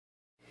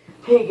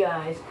Hey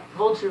guys,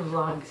 Vulture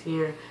Vlogs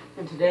here,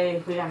 and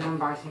today we got an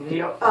unboxing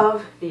video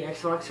of the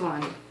Xbox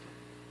One.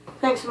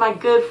 Thanks to my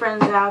good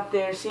friends out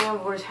there, Sam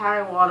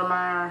Harry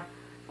Watermeyer,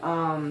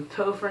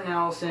 Topher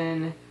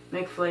Nelson,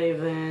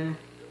 McFlavin,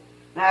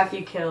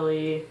 Matthew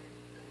Kelly,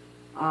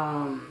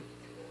 them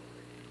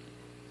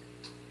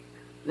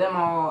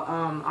all.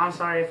 I'm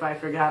sorry if I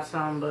forgot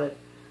some, but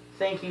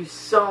thank you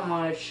so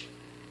much.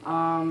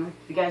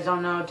 If you guys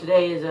don't know,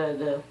 today is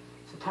the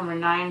September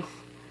 9th,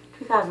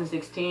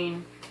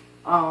 2016.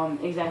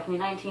 Exactly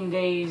 19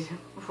 days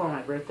before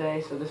my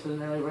birthday, so this is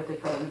an early birthday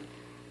present.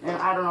 And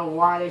I don't know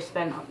why they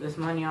spent this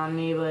money on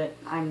me, but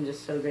I'm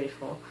just so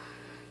grateful.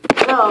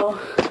 So,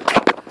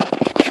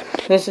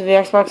 this is the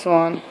Xbox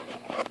One.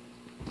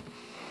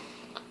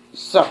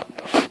 So,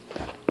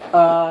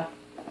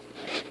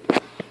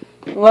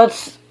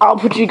 I'll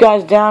put you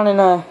guys down in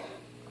a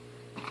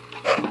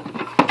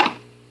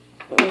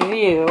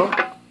view.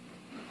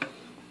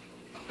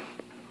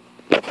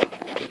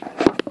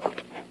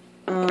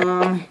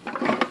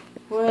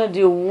 We're gonna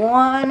do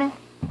one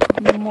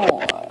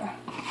more.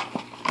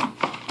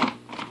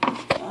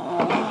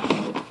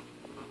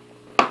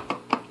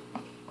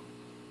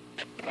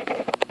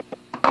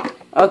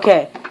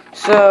 Okay,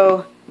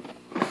 so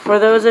for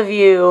those of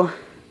you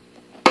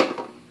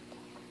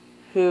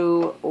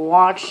who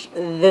watch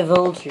The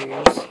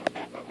Vultures,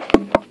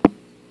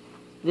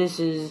 this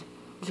is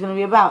what it's gonna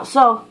be about.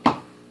 So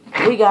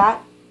we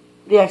got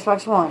the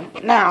Xbox One.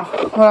 Now,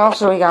 what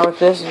else we got with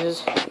this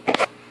is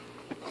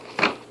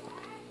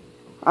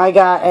I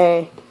got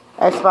a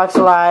Xbox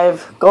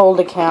Live Gold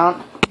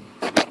account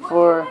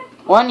for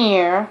 1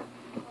 year,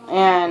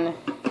 and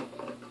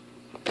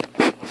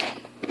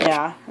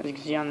yeah, as you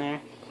can see on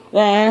there.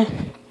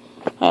 Then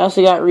I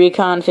also got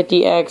Recon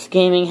 50X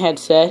gaming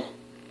headset.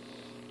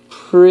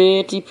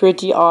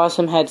 Pretty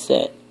awesome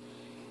headset.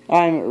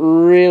 I'm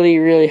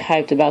really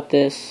hyped about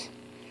this.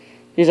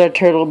 These are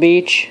Turtle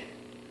Beach.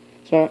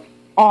 So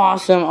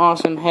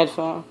awesome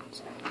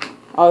headphones.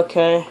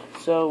 Okay,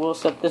 so we'll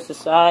set this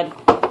aside.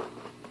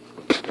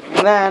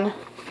 And then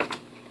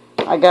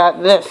I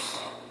got this.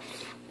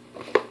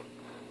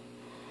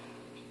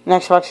 An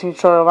Xbox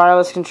controller,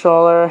 wireless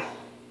controller.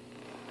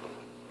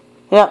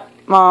 Yep,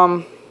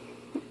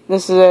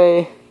 this is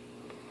a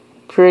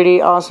pretty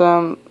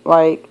awesome,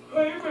 like,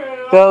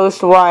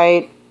 ghost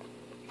white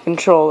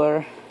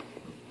controller.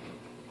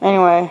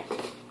 Anyway,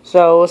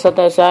 so we'll set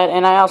that aside.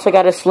 And I also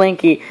got a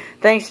Slinky.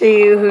 Thanks to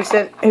you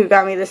who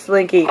got me the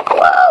Slinky.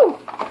 Woo!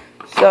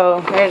 So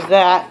there's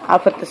that. I'll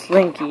put the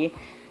Slinky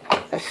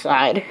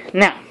aside.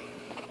 Now,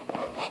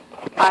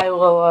 I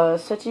will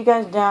set you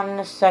guys down in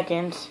a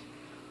second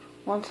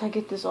once I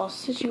get this all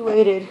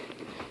situated.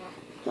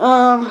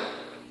 Oh,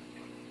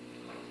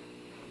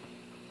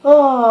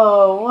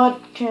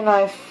 what can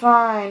I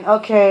find?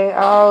 Okay,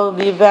 I'll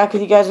be back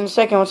with you guys in a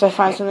second once I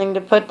find something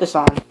to put this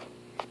on.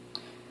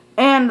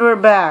 And we're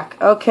back.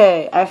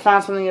 Okay, I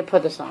found something to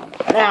put this on.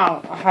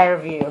 Now, a higher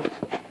view.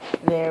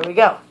 There we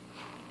go.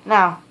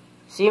 Now,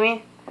 see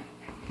me?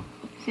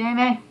 See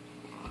me?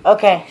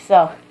 Okay,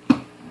 so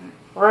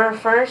we're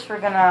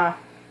gonna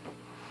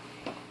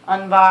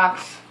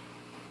unbox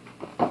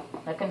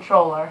the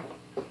controller.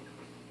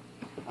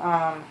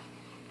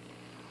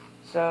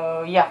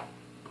 So yeah.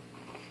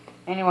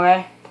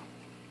 Anyway,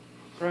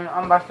 we're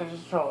gonna unbox the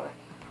controller.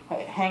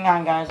 Wait, hang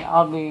on, guys.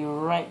 I'll be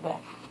right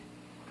back.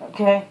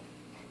 Okay?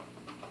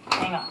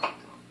 Hang on.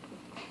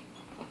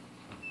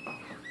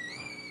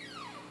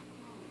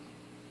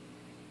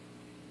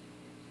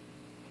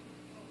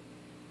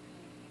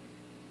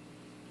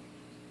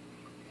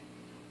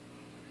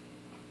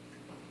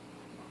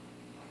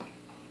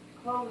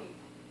 Chloe.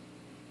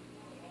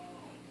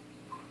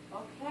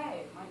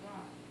 Okay, my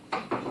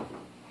God.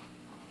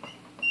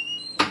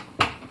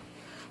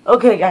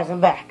 Okay, guys, I'm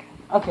back.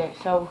 Okay,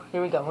 so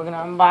here we go. We're gonna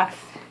unbox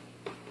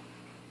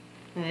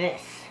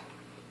this.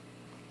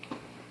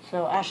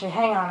 So actually,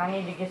 hang on. I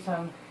need to get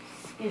some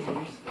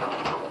scissors.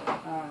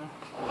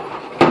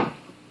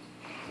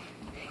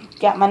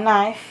 Got my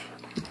knife.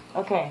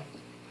 Okay.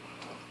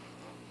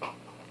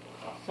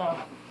 So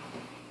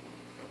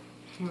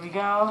here we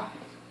go.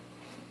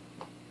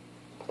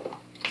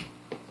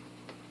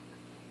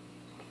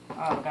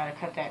 Oh, gotta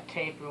cut that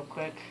tape real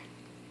quick.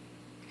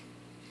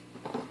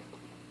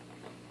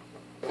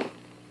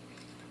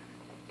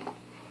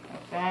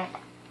 Like that.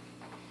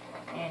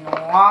 And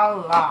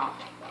voila!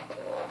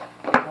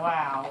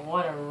 Wow,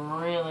 what a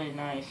really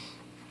nice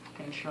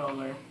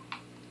controller.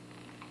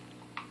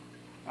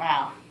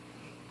 Wow.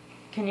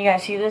 Can you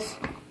guys see this?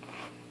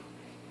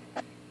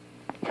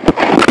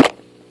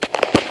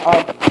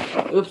 Oh,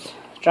 oops,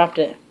 dropped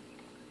it.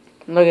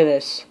 Look at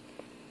this.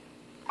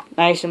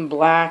 Nice and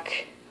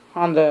black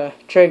on the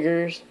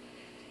triggers,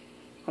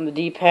 on the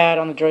D-pad,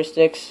 on the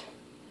joysticks.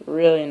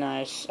 Really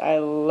nice. I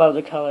love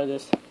the color of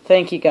this.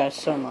 Thank you guys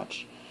so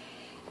much.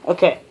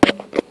 Okay.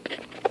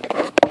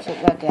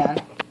 Set that down.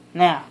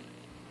 Now,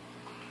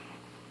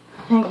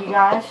 thank you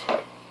guys.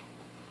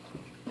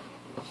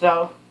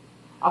 So,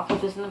 I'll put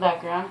this in the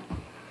background.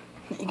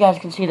 You guys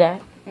can see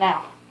that.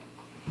 Now,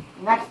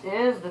 Next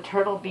is the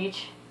Turtle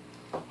Beach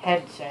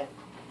headset.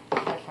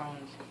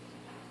 Headphones.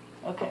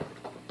 Okay.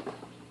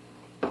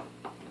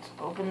 Let's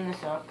open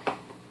this up.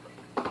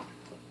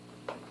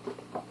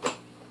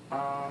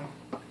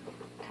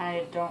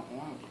 Kinda don't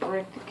want to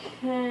break the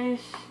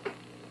case,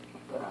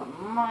 but I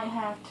might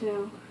have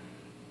to.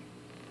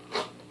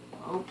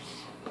 Oops.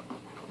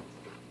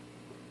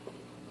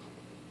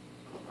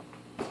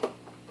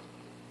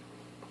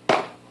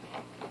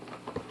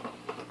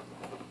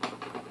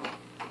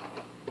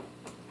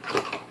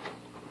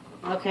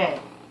 Okay,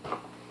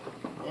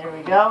 there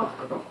we go.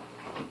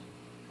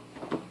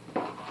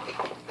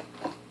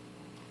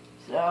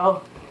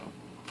 So,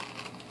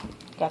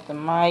 got the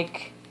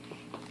mic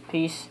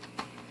piece.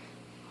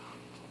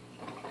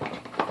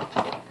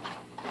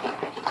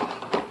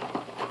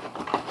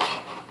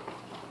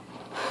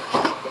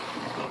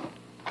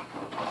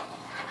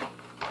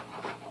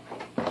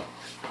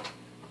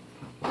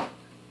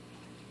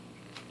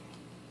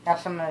 Got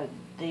some of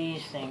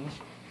these things.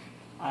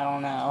 I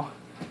don't know.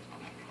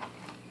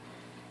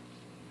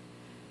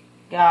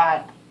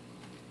 Got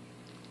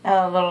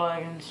a little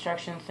like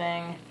instruction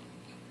thing.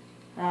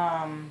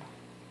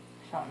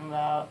 Something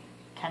about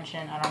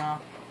tension, I don't know.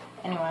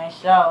 Anyway,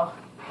 so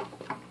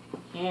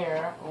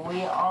here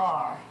we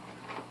are.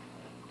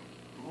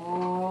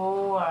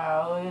 Ooh,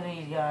 wow, look at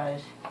these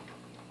guys.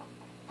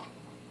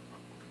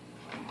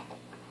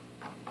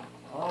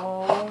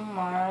 Oh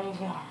my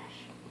gosh.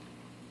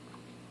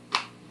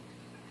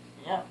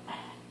 Yep.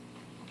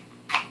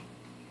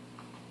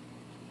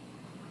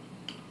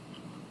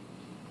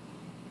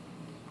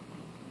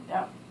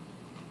 Yep.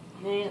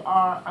 These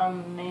are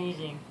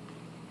amazing.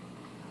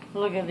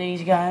 Look at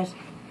these guys.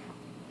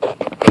 Look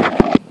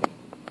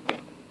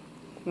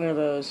at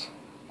those.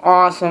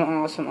 Awesome,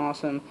 awesome,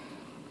 awesome.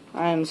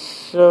 I am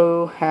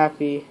so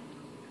happy.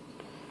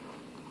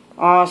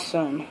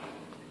 Awesome.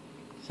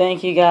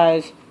 Thank you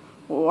guys.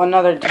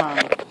 Another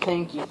time.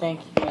 Thank you, thank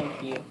you,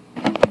 thank you.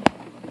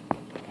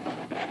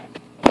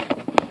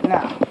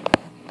 Now.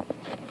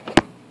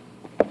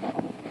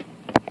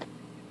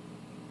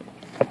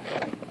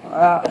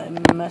 I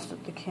messed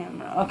up the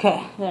camera.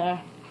 Okay,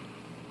 there.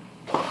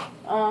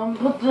 I'll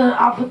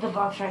put the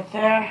box right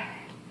there.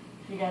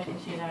 You guys can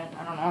see that.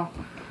 I don't know.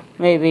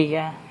 Maybe,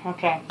 yeah.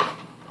 Okay.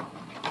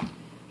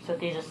 Set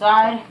these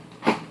aside.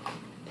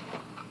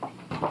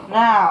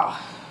 Now,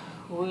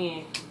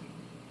 we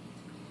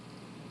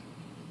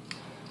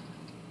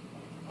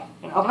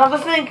can open up the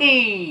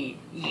Slinky.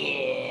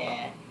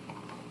 Yeah.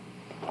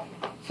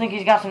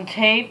 Slinky's got some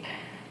tape.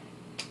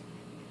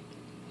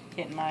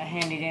 Getting my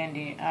handy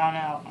dandy. Oh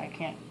no, I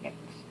can't get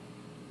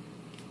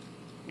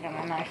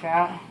my knife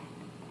out.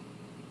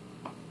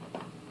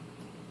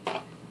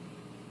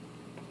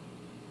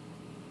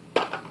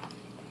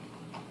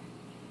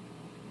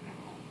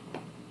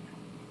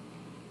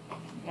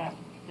 Got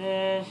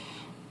this.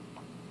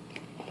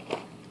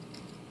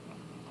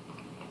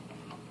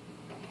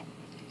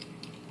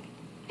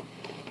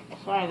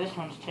 Sorry, this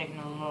one's taking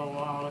a little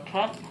while to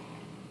cut.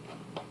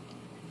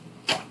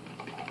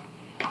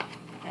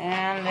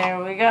 And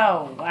there we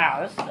go.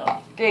 Wow, this is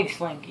a big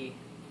Slinky.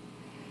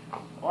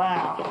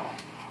 Wow.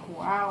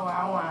 Wow,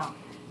 wow, wow.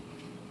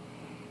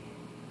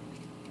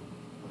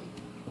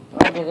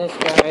 Look at this,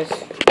 guys.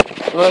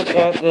 Look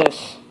at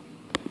this.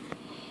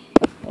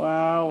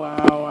 Wow,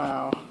 wow,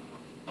 wow.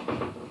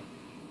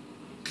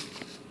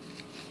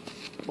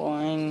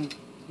 Boing,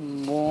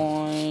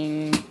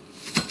 boing.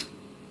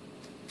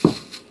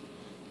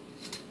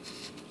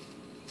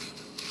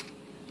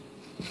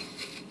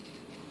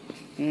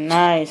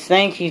 Nice.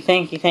 Thank you,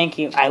 thank you, thank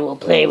you. I will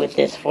play with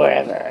this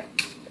forever.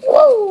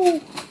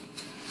 Woo!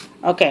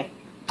 Okay.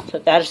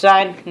 Set that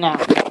aside. Now.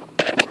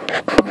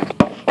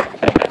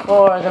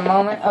 For the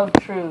moment of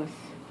truth.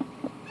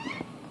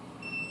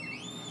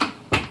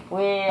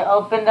 We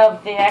opened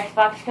up the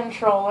Xbox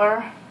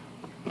controller.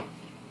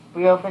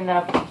 We opened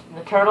up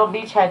the Turtle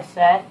Beach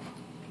headset,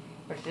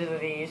 which is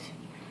these,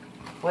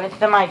 with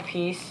the mic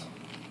piece,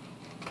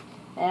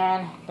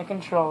 and the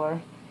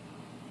controller,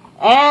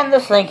 and the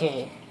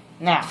Slinky.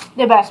 Now,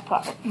 the best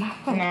part.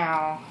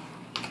 Now,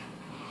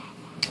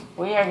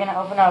 we are going to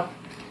open up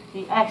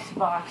the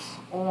Xbox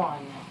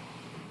One.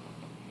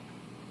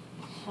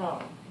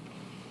 So,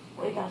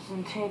 we got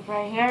some tape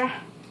right here.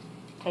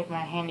 Take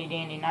my handy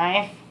dandy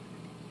knife.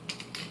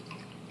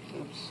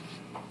 Oops.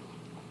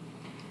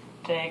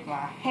 Take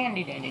my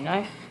handy dandy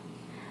knife.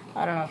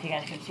 I don't know if you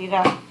guys can see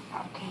that.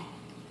 Okay.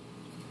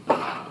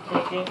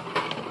 Take it.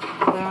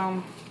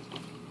 Boom.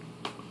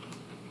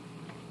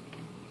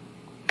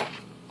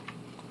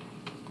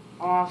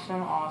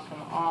 Awesome,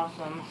 awesome,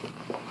 awesome.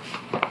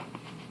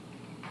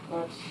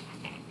 Let's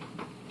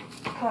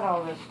cut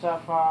all this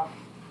stuff off,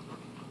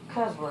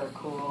 because we're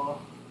cool.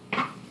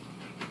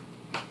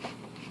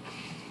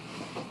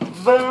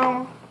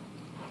 Boom.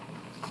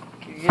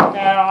 Get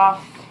that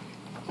off.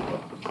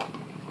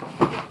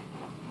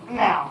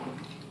 Now,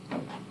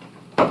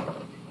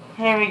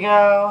 here we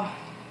go.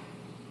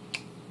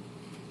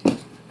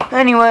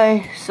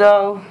 Anyway,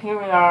 so here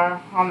we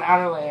are on the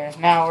outer layer.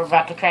 Now we're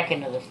about to crack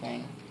into this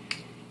thing.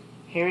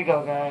 here we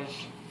go, guys.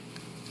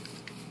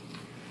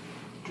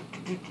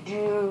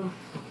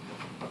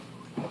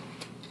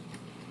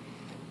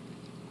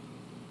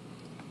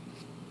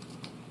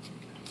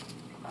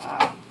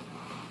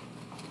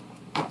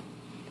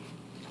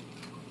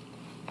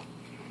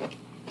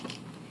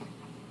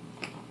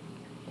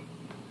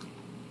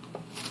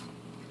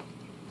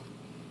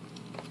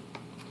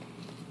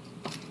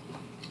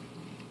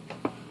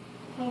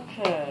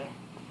 Okay.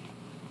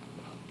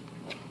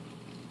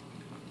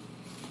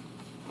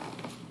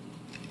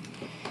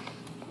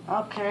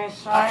 Okay,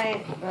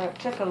 sorry that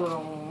took a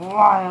little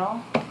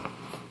while.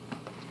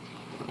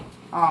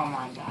 Oh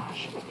my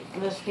gosh.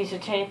 This piece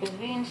of tape is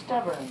being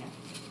stubborn.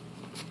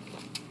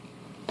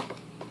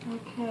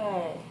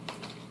 Okay.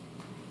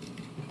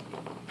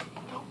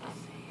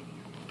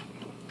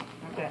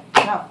 Okay,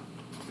 no.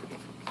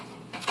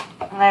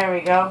 There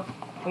we go.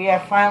 We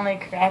have finally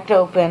cracked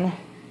open.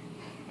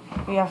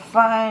 We have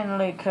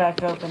finally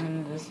cracked open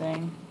into this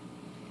thing.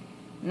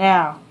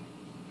 Now.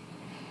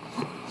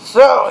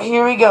 So,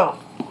 here we go.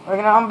 We're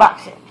gonna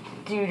unbox it.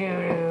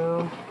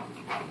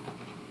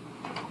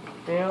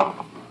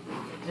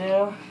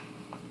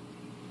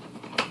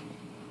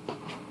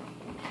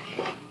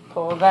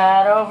 Pull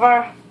that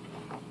over.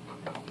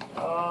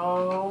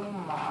 Oh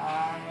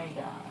my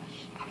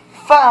gosh.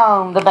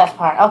 Found the best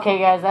part. Okay,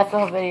 guys, that's the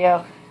whole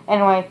video.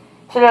 Anyway,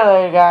 see you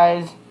later,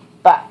 guys.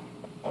 Bye.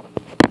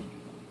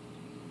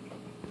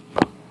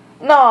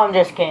 No, I'm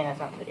just kidding. That's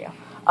not the video.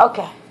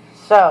 Okay,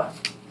 so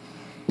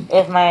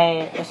if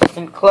my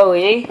assistant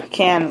Chloe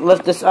can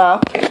lift this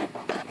up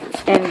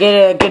and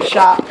get a good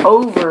shot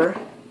over,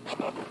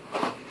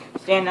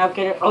 stand up,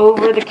 get it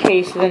over the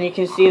case, so then you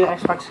can see the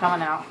Xbox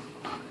coming out.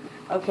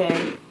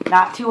 Okay,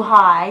 not too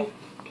high.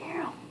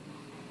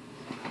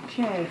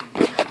 Okay,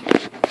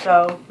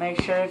 so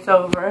make sure it's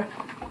over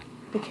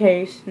the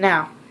case.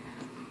 Now,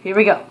 here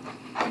we go.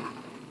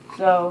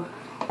 So,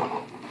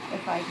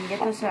 if I can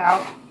get this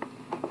out,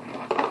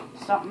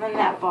 something in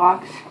that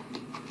box.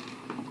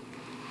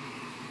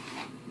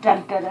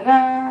 Dun, da, da,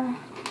 da.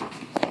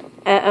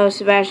 Uh-oh,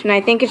 Sebastian,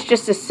 I think it's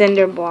just a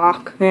cinder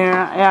block.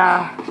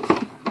 Yeah.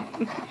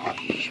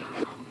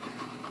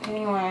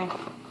 Anyway,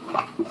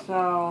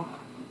 so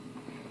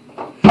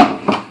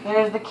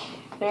there's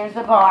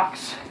the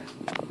box.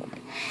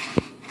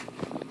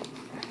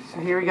 So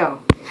here we go.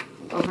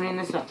 Opening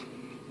this up.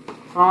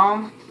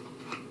 Foam,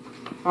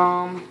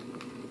 and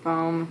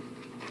foam.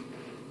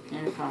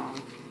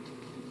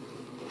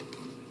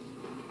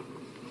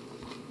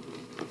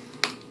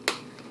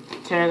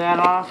 Tear that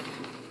off.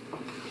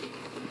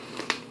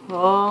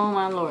 Oh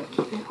my lord.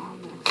 Keep it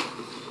on there.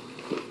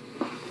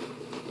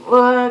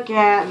 Look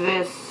at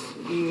this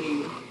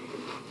beauty.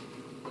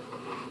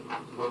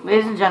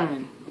 Ladies and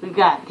gentlemen, we've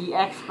got the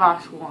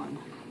Xbox One.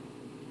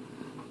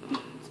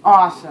 It's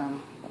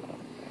awesome.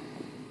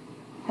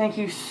 Thank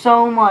you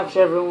so much,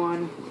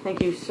 everyone.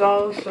 Thank you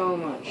so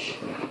much.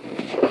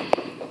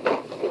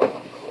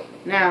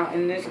 Now,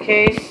 in this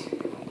case,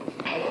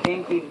 I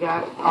think we've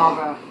got all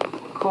the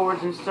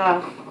cords and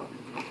stuff.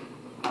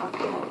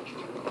 Okay.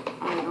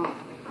 I don't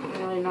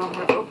really know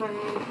how to open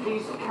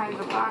these kinds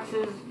of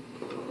boxes.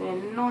 They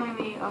annoy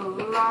me a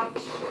lot.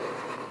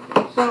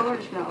 So we're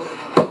just going to open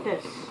it like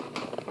this.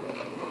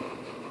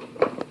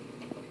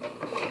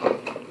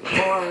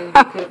 Or you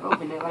could have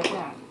opened it like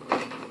that.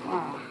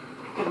 Wow.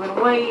 Could have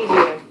been way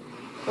easier.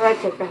 But I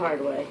took the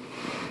hard way.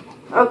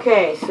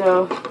 Okay,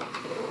 so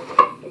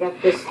I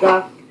got this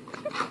stuff.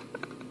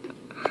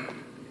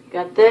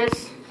 Got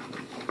this.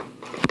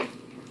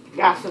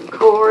 Got some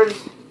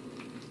cords.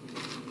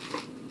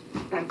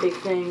 That big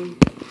thing.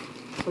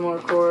 Some more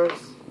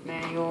cords.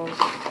 Manuals.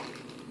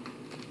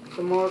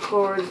 Some more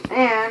cords.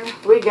 And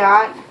we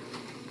got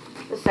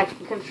the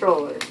second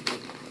controller.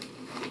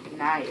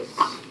 Nice.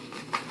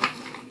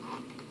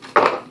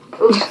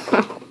 Oops.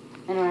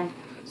 Anyway,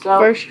 so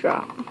First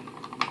drop.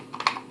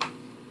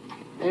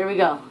 there we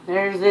go.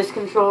 There's this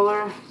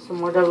controller. Some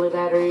more AA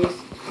batteries.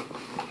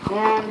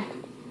 And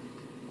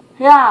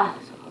yeah.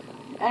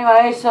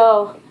 Anyway,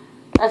 so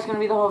that's going to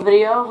be the whole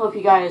video. Hope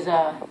you guys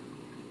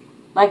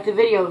liked the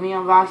video of me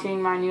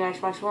unboxing my new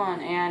Xbox One.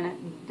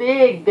 And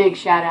big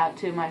shout out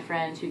to my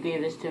friends who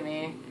gave this to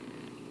me.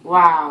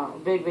 Wow.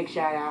 Big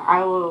shout out.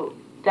 I will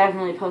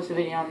definitely post a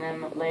video on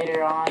them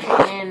later on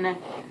in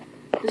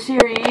the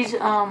series.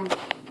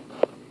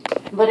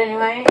 But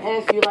anyway,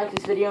 if you like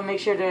this video, make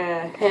sure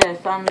to hit a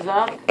thumbs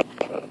up.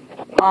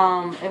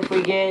 If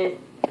we get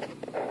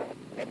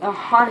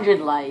 100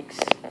 likes,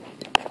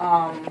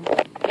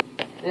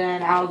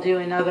 then I'll do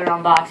another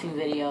unboxing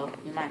video.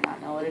 You might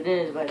not know what it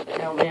is, but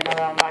it'll be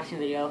another unboxing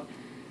video.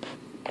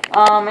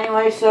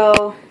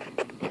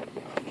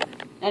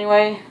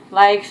 Anyway,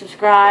 like,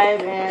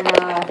 subscribe, and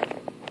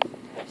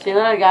see you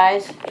later,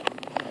 guys.